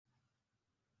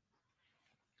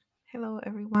Hello,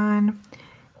 everyone.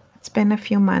 It's been a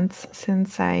few months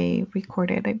since I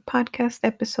recorded a podcast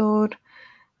episode.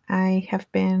 I have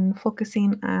been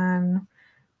focusing on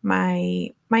my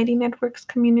Mighty Networks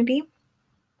community.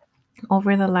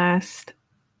 Over the last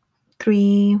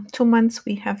 2 months,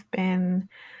 we have been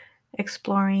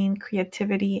exploring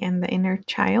creativity and the inner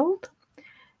child.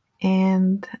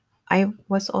 And I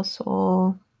was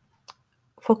also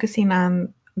focusing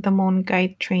on the Moon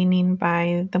Guide training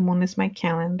by The Moon is My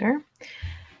Calendar,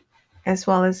 as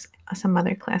well as some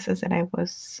other classes that I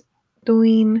was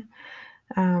doing.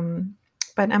 Um,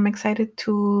 but I'm excited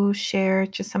to share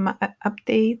just some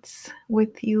updates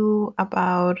with you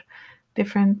about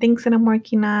different things that I'm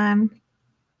working on.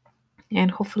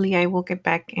 And hopefully, I will get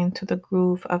back into the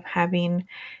groove of having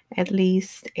at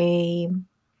least a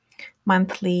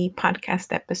monthly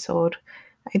podcast episode.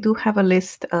 I do have a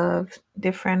list of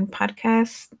different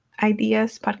podcast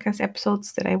ideas, podcast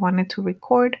episodes that I wanted to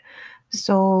record.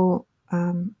 So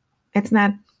it's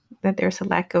not that there's a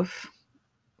lack of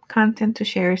content to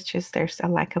share, it's just there's a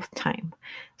lack of time.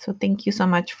 So thank you so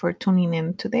much for tuning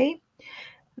in today.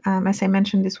 As I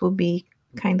mentioned, this will be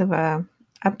kind of a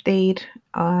update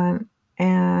on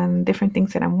and different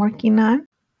things that I'm working on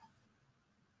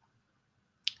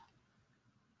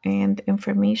and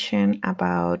information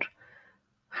about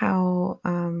how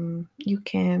you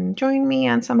can join me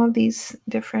on some of these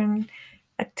different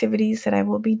activities that I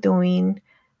will be doing,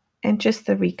 and just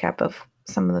a recap of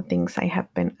some of the things I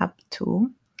have been up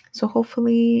to. So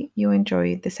hopefully you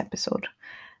enjoy this episode.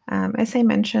 As I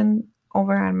mentioned,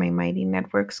 over on my Mighty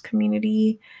Networks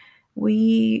community,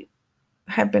 we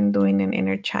have been doing an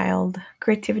inner child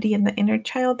creativity and the inner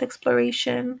child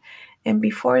exploration. And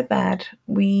before that,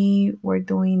 we were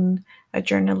doing a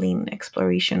journaling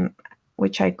exploration,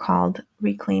 which I called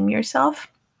Reclaim Yourself.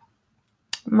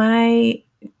 My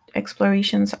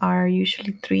explorations are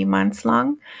usually 3 months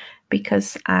long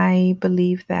because I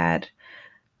believe that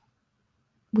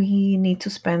we need to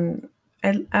spend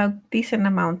a decent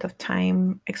amount of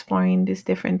time exploring these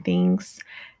different things,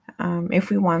 if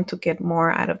we want to get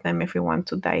more out of them, if we want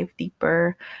to dive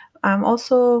deeper.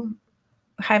 Also,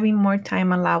 having more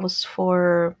time allows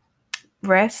for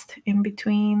rest in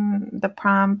between the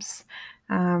prompts.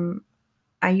 Um,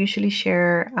 I usually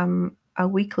share a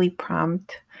weekly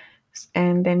prompt,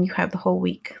 and then you have the whole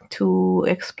week to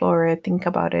explore it, think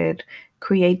about it,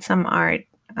 create some art,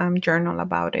 journal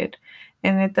about it.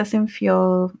 And it doesn't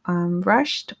feel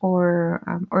rushed or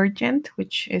urgent,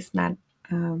 which is not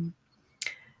um,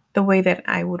 the way that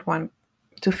I would want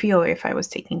to feel if I was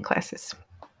taking classes.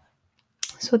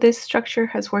 So this structure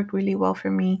has worked really well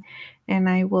for me, and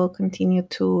I will continue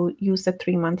to use the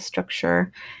 3 month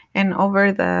structure. And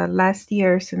over the last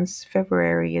year, since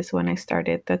February is when I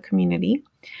started the community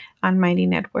on Mighty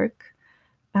Networks,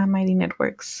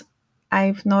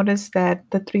 I've noticed that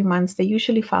the 3 months, they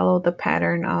usually follow the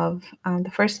pattern of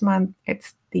the first month,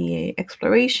 it's the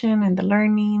exploration and the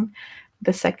learning.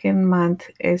 The second month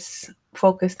is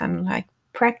focused on like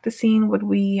practicing what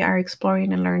we are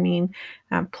exploring and learning,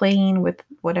 playing with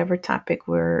whatever topic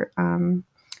we're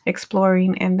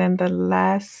exploring. And then the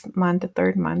last month, the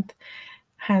third month,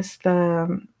 has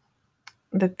the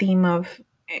theme of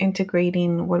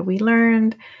integrating what we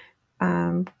learned,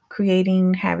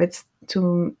 creating habits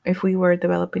to, if we were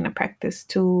developing a practice,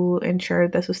 to ensure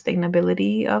the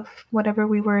sustainability of whatever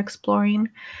we were exploring.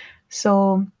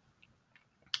 So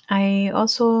I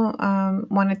also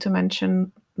wanted to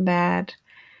mention that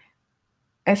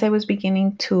as I was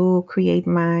beginning to create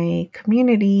my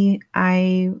community,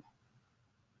 I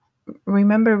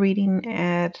remember reading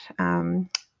at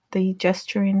the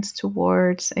Gesturings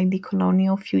Towards a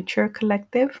Decolonial Future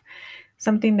Collective,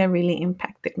 something that really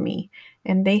impacted me.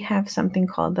 And they have something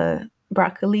called the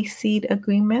Broccoli Seed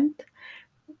Agreement.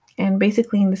 And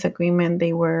basically, in this agreement,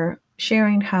 they were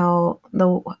sharing how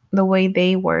the way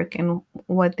they work and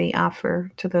what they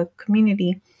offer to the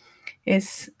community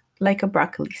is like a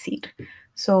broccoli seed.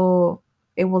 So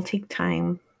it will take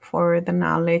time for the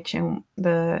knowledge and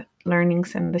the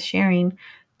learnings and the sharing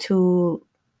to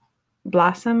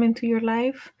blossom into your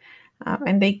life.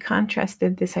 And they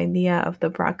contrasted this idea of the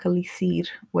broccoli seed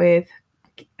with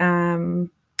um,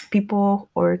 people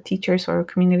or teachers or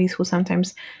communities who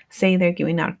sometimes say they're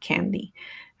giving out candy.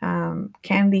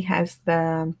 Candy has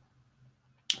the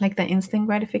instant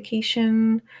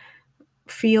gratification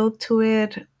feel to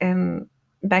it, and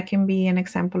that can be an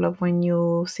example of when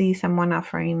you see someone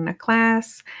offering a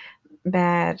class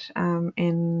that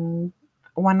in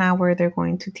 1 hour they're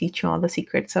going to teach you all the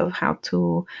secrets of how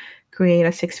to create a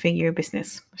 6-figure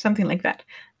business, something like that.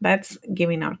 That's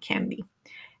giving out candy.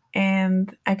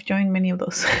 And I've joined many of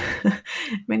those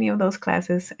many of those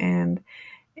classes, and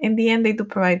in the end they do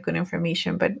provide good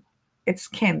information, but it's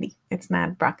candy, it's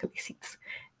not broccoli seeds.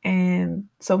 And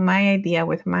so my idea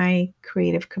with my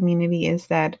creative community is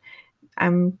that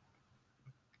I'm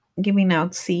giving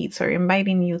out seeds or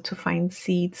inviting you to find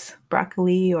seeds,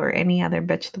 broccoli or any other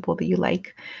vegetable that you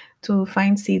like, to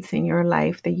find seeds in your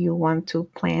life that you want to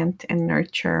plant and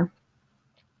nurture,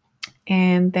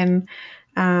 and then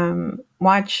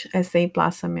watch as they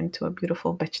blossom into a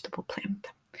beautiful vegetable plant.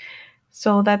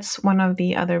 So that's one of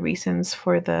the other reasons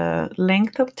for the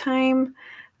length of time.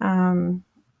 Um,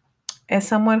 as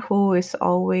someone who is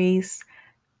always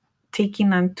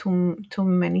taking on too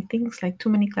many things, like too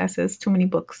many classes, too many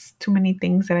books, too many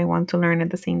things that I want to learn at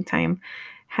the same time,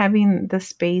 having the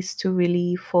space to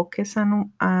really focus on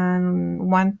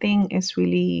one thing is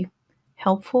really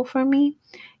helpful for me.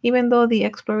 Even though the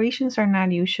explorations are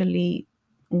not usually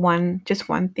one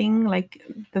thing, like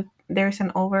there's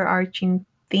an overarching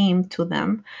theme to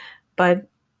them, but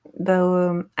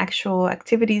the actual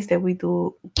activities that we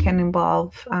do can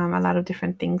involve a lot of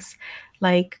different things,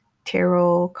 like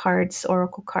tarot cards,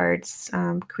 oracle cards,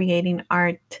 creating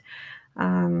art,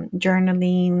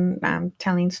 journaling,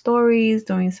 telling stories,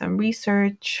 doing some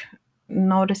research,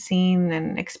 noticing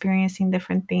and experiencing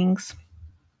different things.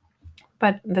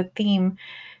 But the theme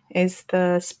is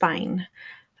the spine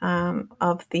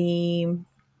of the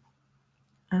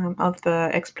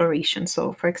exploration.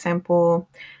 So, for example,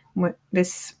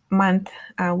 this month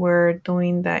we're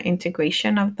doing the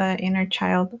integration of the inner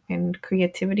child and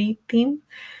creativity theme.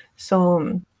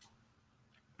 So,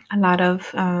 a lot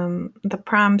of the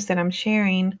prompts that I'm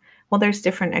sharing, well, there's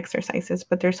different exercises,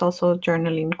 but there's also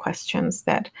journaling questions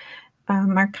that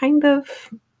are kind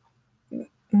of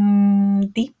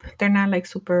deep. They're not like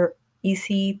super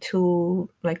easy to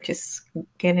like just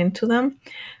get into them.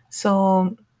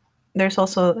 So, there's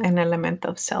also an element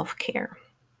of self care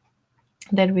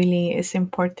that really is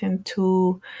important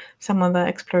to some of the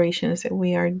explorations that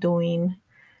we are doing.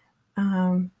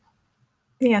 Um,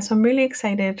 yeah, so I'm really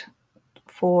excited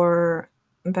for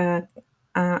the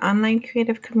online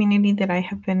creative community that I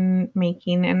have been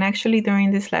making. And actually,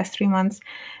 during these last 3 months,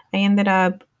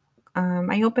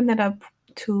 I opened it up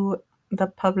to the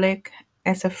public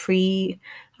as a free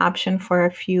option for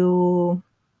a few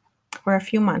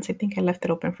months. I think I left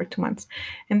it open for 2 months.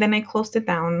 And then I closed it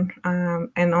down,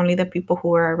 and only the people who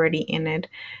were already in it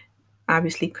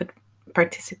obviously could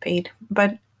participate.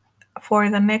 But for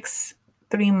the next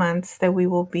 3 months that we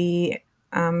will be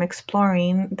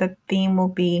exploring, the theme will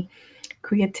be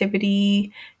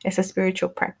creativity as a spiritual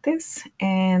practice.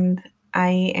 And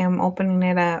I am opening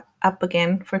it up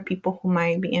again for people who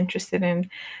might be interested in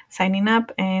signing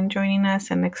up and joining us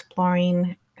and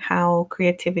exploring how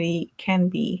creativity can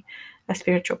be a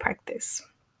spiritual practice,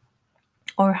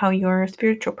 or how your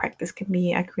spiritual practice can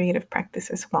be a creative practice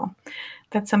as well.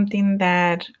 That's something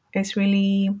that is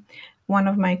really one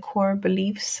of my core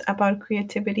beliefs about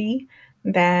creativity,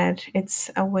 that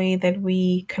it's a way that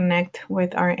we connect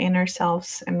with our inner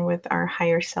selves and with our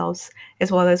higher selves,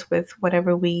 as well as with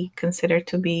whatever we consider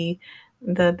to be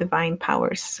the divine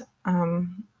powers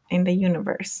in the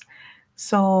universe.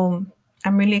 So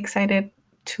I'm really excited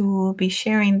to be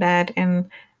sharing that. And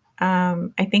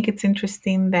I think it's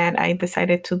interesting that I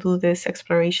decided to do this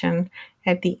exploration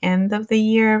at the end of the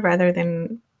year rather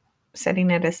than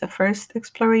setting it as the first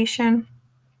exploration,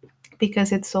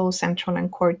 because it's so central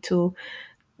and core to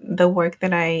the work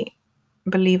that I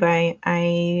believe I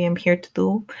am here to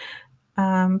do.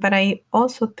 But I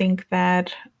also think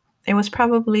that it was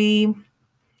probably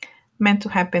meant to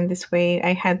happen this way.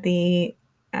 I had the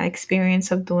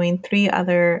experience of doing 3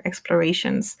 other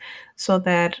explorations, so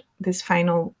that this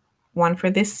final one for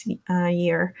this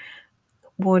year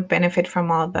would benefit from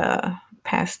all the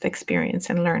past experience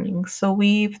and learning. So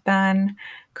we've done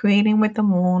Creating with the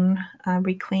Moon,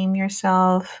 Reclaim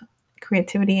Yourself,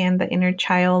 Creativity and the Inner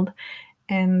Child,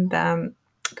 and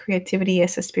Creativity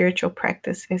as a Spiritual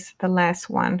Practice is the last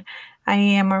one. I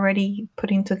am already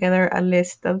putting together a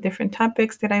list of different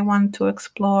topics that I want to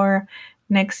explore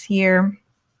next year,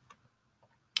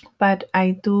 but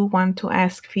I do want to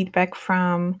ask feedback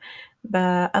from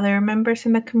the other members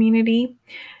in the community.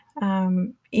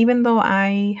 Even though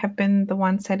I have been the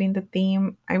one setting the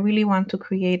theme, I really want to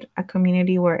create a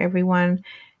community where everyone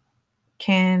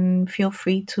can feel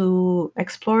free to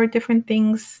explore different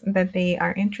things that they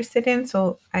are interested in.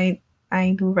 So I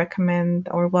do recommend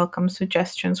or welcome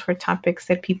suggestions for topics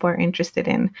that people are interested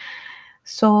in.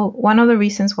 So one of the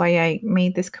reasons why I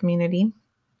made this community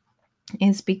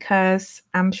is because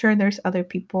I'm sure there's other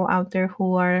people out there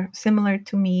who are similar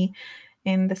to me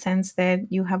in the sense that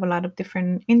you have a lot of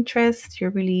different interests.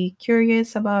 You're really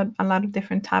curious about a lot of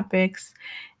different topics.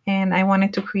 And I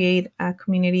wanted to create a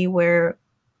community where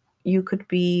you could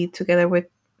be together with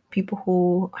people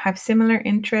who have similar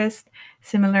interests,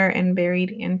 similar and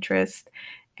varied interests,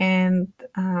 and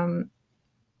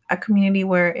a community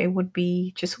where it would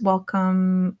be just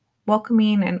welcoming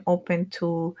and open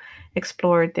to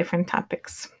explore different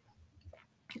topics.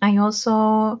 I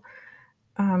also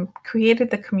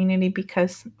created the community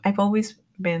because I've always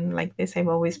been like this. I've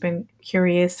always been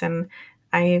curious, and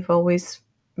I've always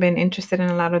been interested in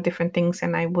a lot of different things,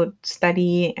 and I would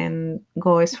study and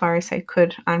go as far as I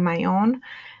could on my own.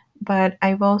 But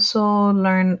I've also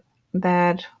learned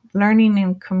that learning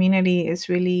in community is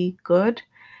really good,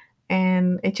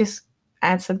 and it just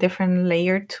adds a different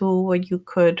layer to what you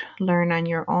could learn on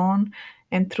your own.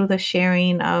 And through the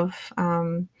sharing of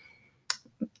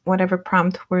whatever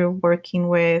prompt we're working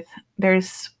with,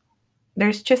 there's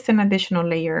just an additional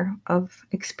layer of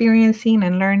experiencing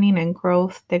and learning and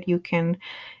growth that you can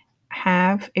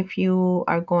have if you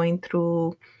are going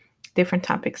through different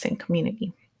topics in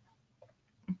community.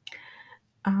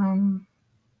 Um,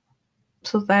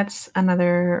 so that's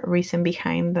another reason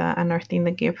behind the Unearthing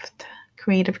the Gift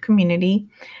creative community.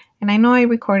 And I know I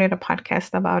recorded a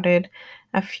podcast about it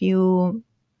a few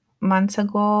months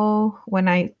ago when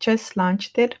I just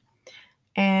launched it.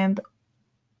 And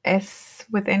as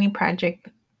with any project,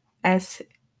 as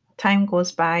time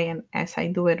goes by and as I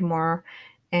do it more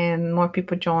and more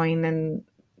people join, and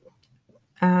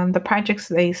the projects,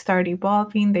 they start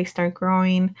evolving, they start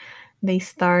growing, they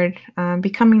start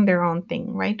becoming their own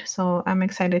thing, right? So I'm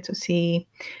excited to see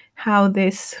how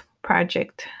this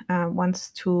project wants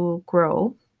to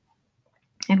grow.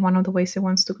 And one of the ways it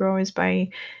wants to grow is by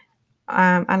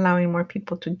allowing more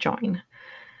people to join.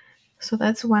 So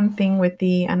that's one thing with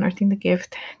the Unearthing the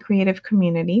Gift creative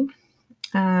community.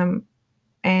 Um,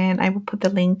 and I will put the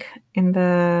link in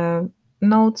the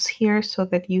notes here so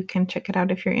that you can check it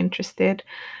out if you're interested.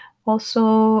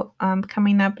 Also,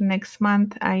 coming up next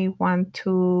month, I'm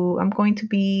going to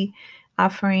be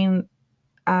offering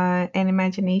an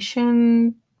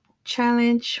imagination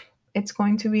challenge. It's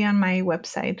going to be on my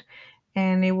website,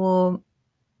 and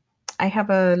I have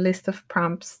a list of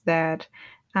prompts that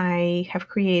I have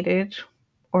created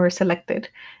or selected,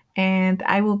 and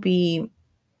I will be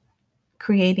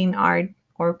creating art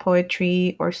or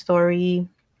poetry or story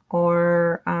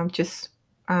or just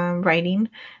writing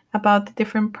about the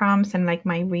different prompts, and like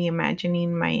my reimagining,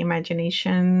 my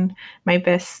imagination, my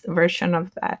best version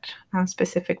of that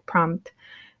specific prompt.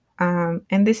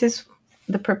 And this is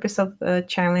the purpose of the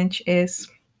challenge, is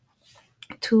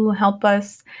to help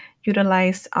us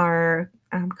utilize our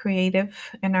creative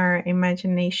and our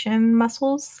imagination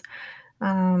muscles.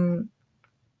 Um,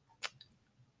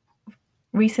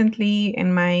 Recently,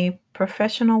 in my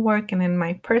professional work and in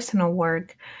my personal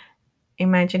work,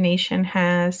 imagination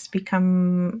has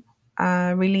become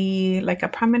really like a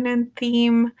prominent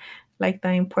theme, like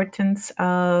the importance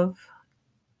of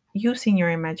using your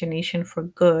imagination for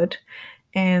good,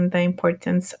 and the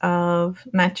importance of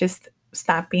not just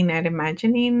stopping at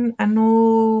imagining a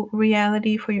new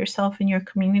reality for yourself and your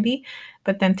community,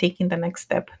 but then taking the next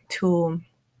step to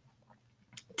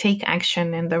take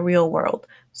action in the real world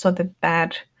so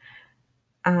that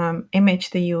image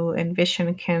that you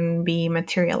envision can be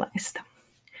materialized.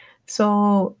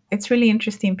 So it's really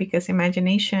interesting because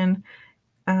imagination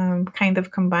kind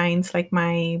of combines like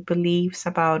my beliefs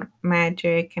about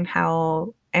magic and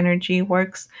how energy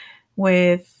works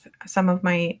with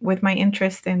with my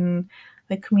interest in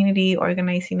like community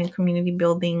organizing and community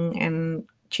building and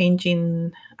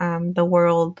changing the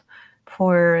world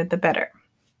for the better.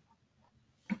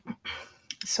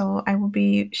 So I will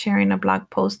be sharing a blog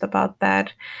post about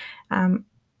that. Um,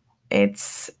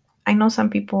 it's I know some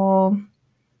people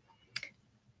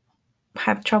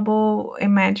have trouble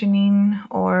imagining,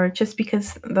 or just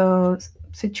because the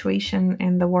situation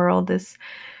in the world is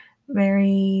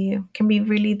very can be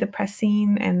really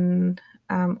depressing and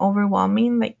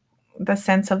overwhelming, like the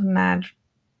sense of not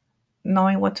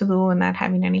knowing what to do and not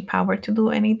having any power to do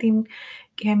anything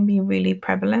can be really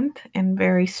prevalent and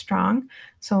very strong.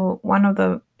 So one of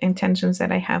the intentions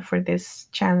that I have for this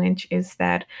challenge is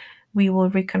that we will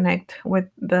reconnect with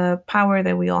the power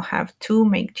that we all have to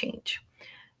make change,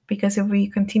 because if we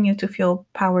continue to feel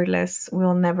powerless,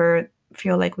 we'll never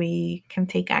feel like we can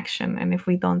take action. And if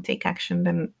we don't take action,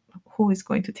 then who is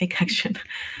going to take action?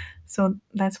 So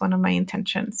that's one of my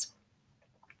intentions.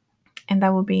 And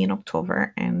that will be in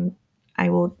October. And I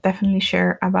will definitely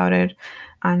share about it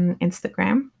on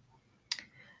Instagram.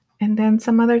 And then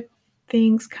some other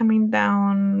things coming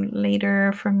down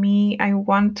later for me. I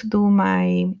want to do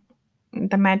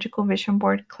the magical vision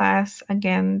board class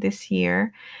again this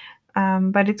year.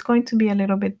 But it's going to be a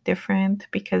little bit different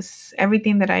because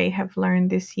everything that I have learned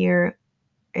this year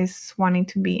is wanting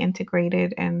to be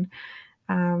integrated, and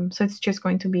so it's just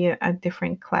going to be a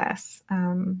different class.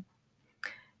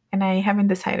 And I haven't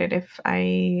decided if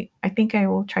I think I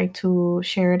will try to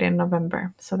share it in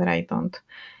November so that I don't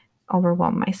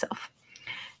overwhelm myself.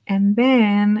 And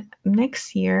then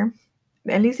next year,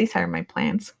 at least these are my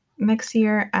plans. Next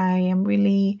year, I am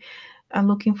really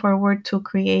looking forward to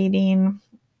creating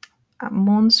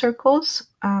moon circles.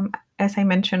 As I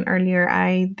mentioned earlier,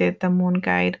 I did the Moon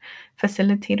Guide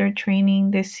facilitator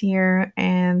training this year,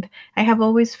 and I have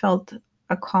always felt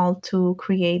a call to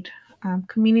create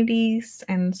communities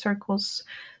and circles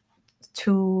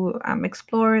to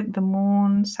explore the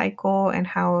moon cycle and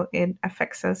how it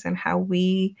affects us and how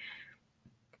we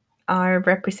are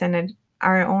represented.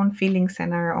 Our own feelings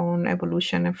and our own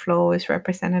evolution and flow is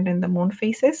represented in the moon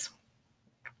phases.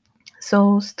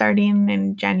 So, starting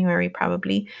in January,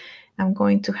 probably, I'm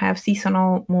going to have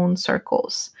seasonal moon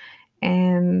circles.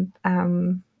 And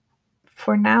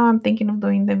for now, I'm thinking of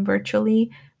doing them virtually,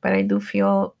 but I do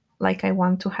feel like I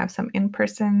want to have some in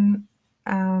person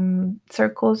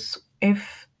circles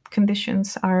if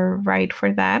conditions are right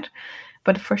for that.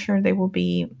 But for sure, they will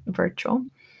be virtual.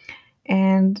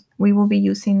 And we will be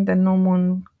using the New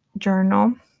Moon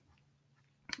Journal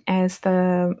as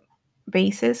the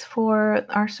basis for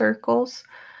our circles.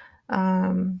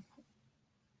 Um,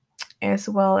 as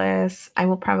well as I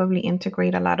will probably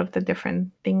integrate a lot of the different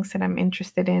things that I'm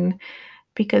interested in,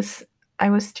 because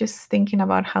I was just thinking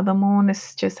about how the moon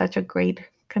is just such a great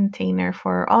container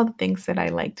for all the things that I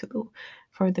like to do,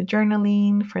 for the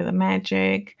journaling, for the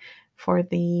magic, for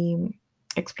the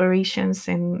explorations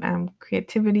and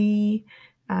creativity,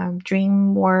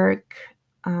 dream work,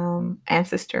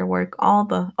 ancestor work, all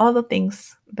the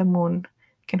things the moon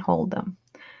can hold them.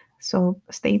 So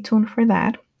stay tuned for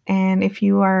that. And if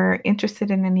you are interested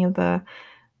in any of the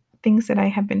things that I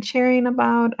have been sharing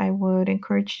about, I would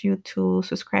encourage you to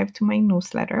subscribe to my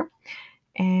newsletter,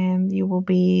 and you will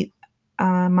be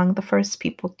among the first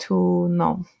people to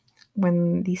know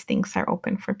when these things are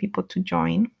open for people to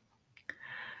join.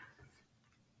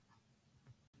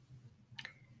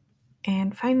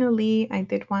 And finally, I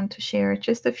did want to share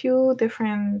just a few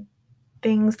different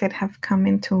things that have come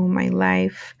into my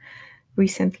life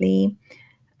recently.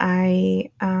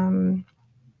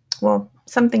 Well,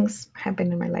 some things have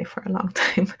been in my life for a long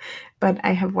time, but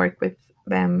I have worked with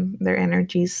them, their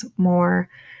energies more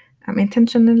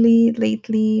intentionally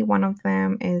lately. One of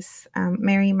them is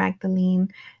Mary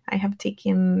Magdalene. I have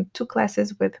taken 2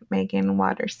 classes with Megan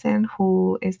Watterson,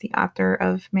 who is the author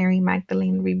of Mary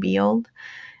Magdalene Revealed.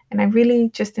 And I really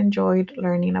just enjoyed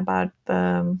learning about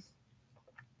the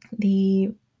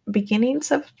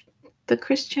beginnings of the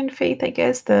Christian faith, I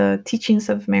guess, the teachings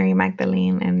of Mary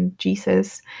Magdalene and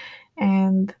Jesus.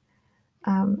 And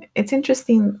it's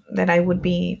interesting that I would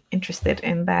be interested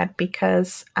in that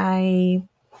because I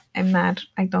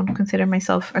don't consider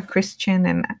myself a Christian,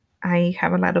 and I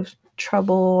have a lot of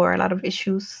trouble or a lot of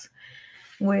issues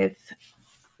with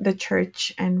the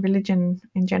church and religion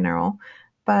in general.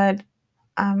 But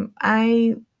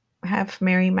I have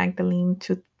Mary Magdalene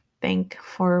to thank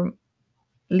for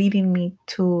leading me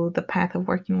to the path of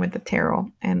working with the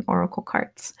tarot and oracle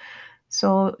cards.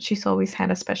 So she's always had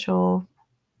a special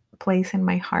place in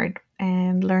my heart,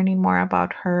 and learning more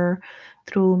about her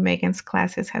through Megan's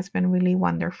classes has been really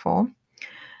wonderful.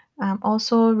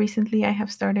 Also, recently I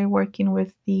have started working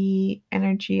with the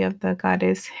energy of the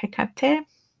goddess Hecate.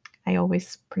 I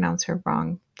always pronounce her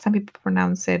wrong. Some people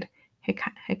pronounce it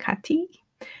Hecate,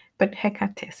 but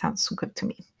Hecate sounds so good to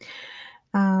me.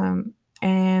 Um,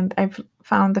 and I've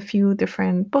found a few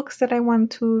different books that I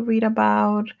want to read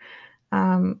about.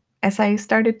 As I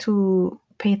started to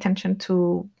pay attention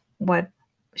to what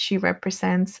she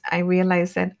represents, I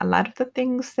realized that a lot of the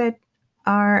things that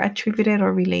are attributed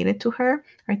or related to her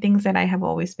are things that I have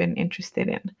always been interested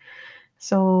in.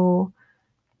 So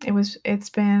it's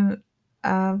been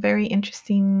a very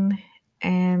interesting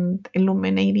and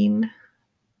illuminating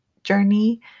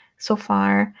journey so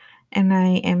far, and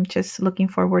I am just looking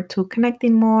forward to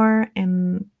connecting more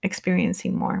and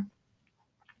experiencing more.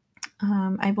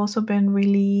 I've also been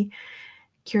really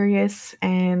curious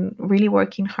and really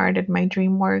working hard at my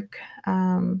dream work,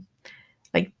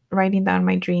 like writing down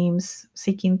my dreams,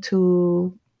 seeking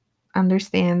to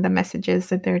understand the messages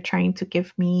that they're trying to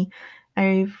give me.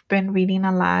 I've been reading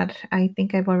a lot. I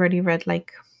think I've already read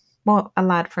like well, a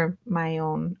lot for my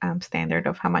own standard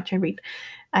of how much I read.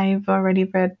 I've already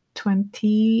read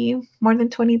more than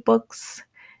 20 books,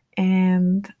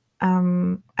 and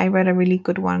I read a really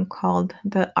good one called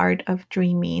The Art of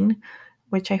Dreaming,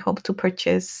 which I hope to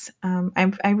purchase.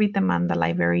 I read them on the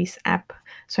library's app,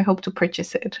 so I hope to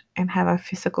purchase it and have a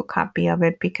physical copy of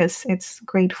it because it's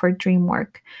great for dream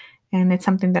work. And it's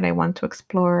something that I want to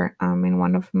explore um, in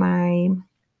one of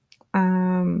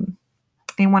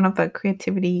the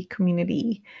creative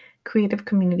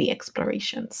community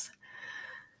explorations.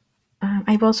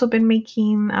 I've also been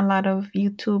making a lot of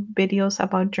YouTube videos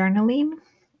about journaling,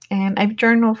 and I've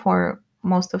journaled for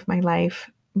most of my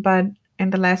life, but in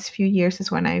the last few years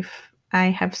is when I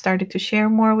have started to share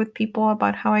more with people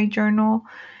about how I journal,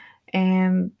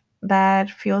 and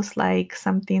that feels like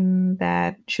something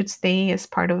that should stay as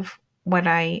part of what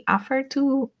I offer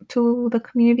to the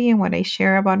community and what I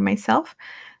share about myself.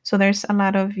 So there's a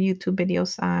lot of YouTube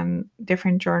videos on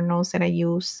different journals that I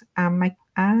use.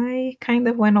 I kind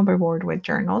of went overboard with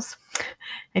journals.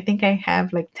 I think I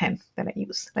have like 10 that I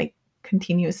use like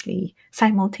continuously,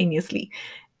 simultaneously,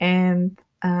 and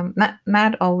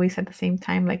not always at the same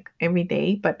time, like every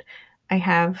day, but I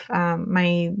have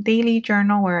my daily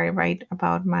journal where I write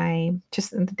about my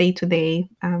just the day to day,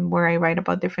 where I write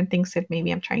about different things that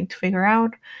maybe I'm trying to figure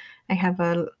out. I have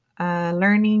a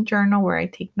learning journal where I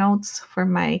take notes for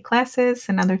my classes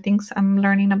and other things I'm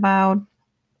learning about.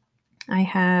 I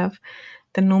have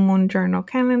the New Moon Journal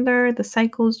calendar, the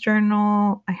Cycles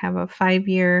journal. I have a 5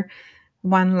 year,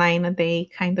 one line a day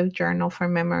kind of journal for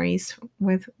memories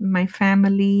with my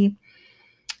family.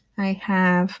 I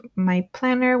have my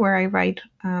planner where I write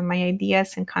my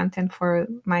ideas and content for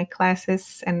my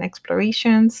classes and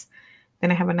explorations.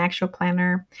 Then I have an actual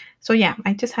planner. So yeah,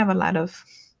 I just have a lot of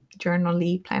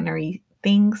journally, plannery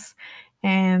things,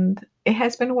 and it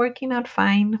has been working out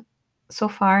fine so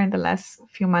far in the last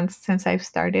few months since I've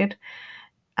started.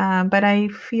 But I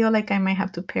feel like I might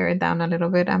have to pare it down a little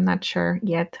bit. I'm not sure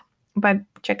yet. But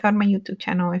check out my YouTube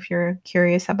channel if you're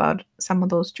curious about some of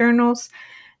those journals.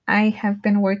 I have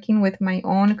been working with my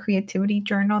own creativity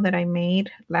journal that I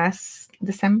made last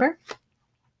December,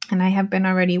 and I have been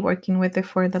already working with it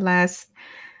for the last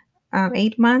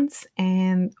 8 months.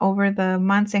 And over the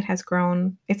months, it has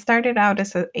grown. It started out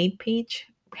as an 8 page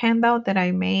handout that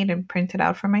I made and printed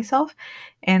out for myself,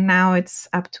 and now it's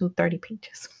up to 30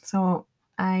 pages. So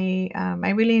I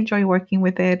really enjoy working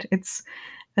with it. It's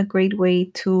a great way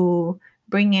to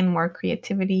bring in more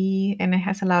creativity, and it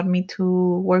has allowed me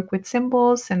to work with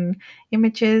symbols and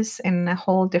images in a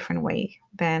whole different way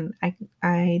than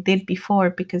I did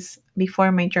before, because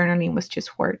before my journaling was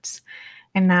just words,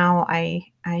 and now I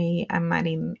am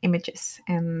adding images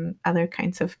and other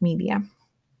kinds of media.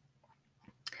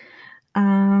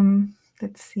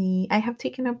 Let's see. I have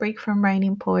taken a break from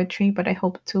writing poetry, but I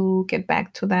hope to get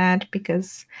back to that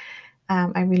because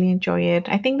I really enjoy it.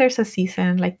 I think there's a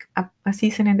season, like a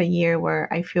season in the year where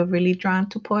I feel really drawn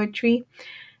to poetry,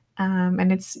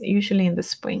 and it's usually in the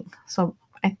spring. So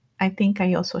I think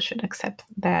I also should accept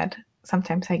that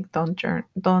sometimes I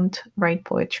don't write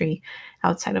poetry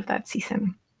outside of that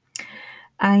season.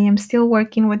 I am still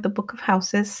working with the Book of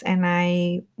Houses, and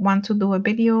I want to do a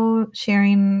video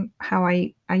sharing how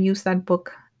I use that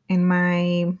book in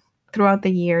my throughout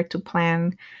the year to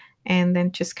plan, and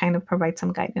then just kind of provide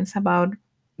some guidance about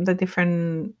the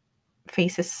different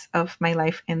phases of my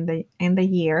life in the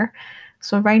year.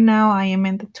 So right now I am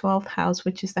in the 12th house,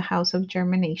 which is the house of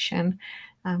germination.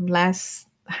 Last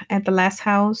At the last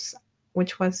house,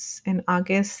 which was in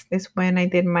August, is when I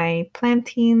did the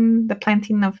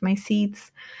planting of my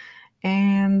seeds.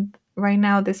 And right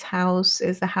now, this house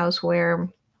is the house where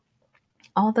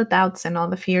all the doubts and all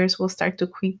the fears will start to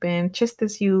creep in just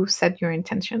as you set your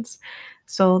intentions.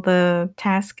 So the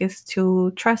task is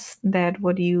to trust that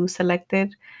what you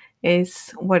selected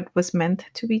is what was meant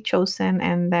to be chosen,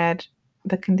 and that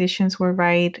the conditions were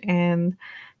right, and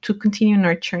to continue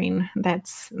nurturing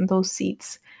those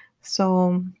seeds.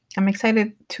 So I'm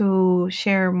excited to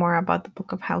share more about the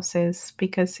Book of Houses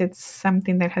because it's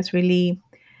something that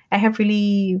I have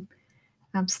really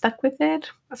stuck with it.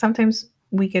 Sometimes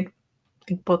we get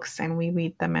like books and we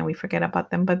read them and we forget about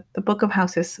them, but the Book of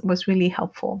Houses was really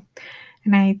helpful.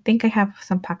 And I think I have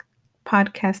some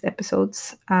podcast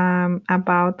episodes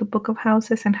about the Book of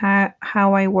Houses and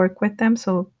how I work with them.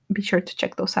 So be sure to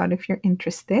check those out if you're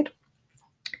interested.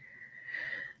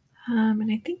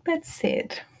 And I think that's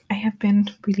it. I have been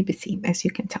really busy, as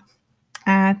you can tell.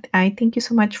 I thank you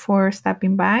so much for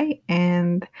stopping by,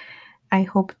 and I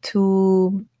hope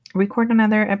to record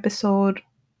another episode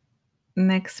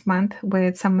next month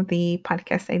with some of the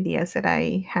podcast ideas that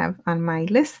I have on my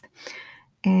list.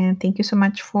 And thank you so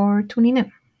much for tuning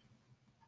in.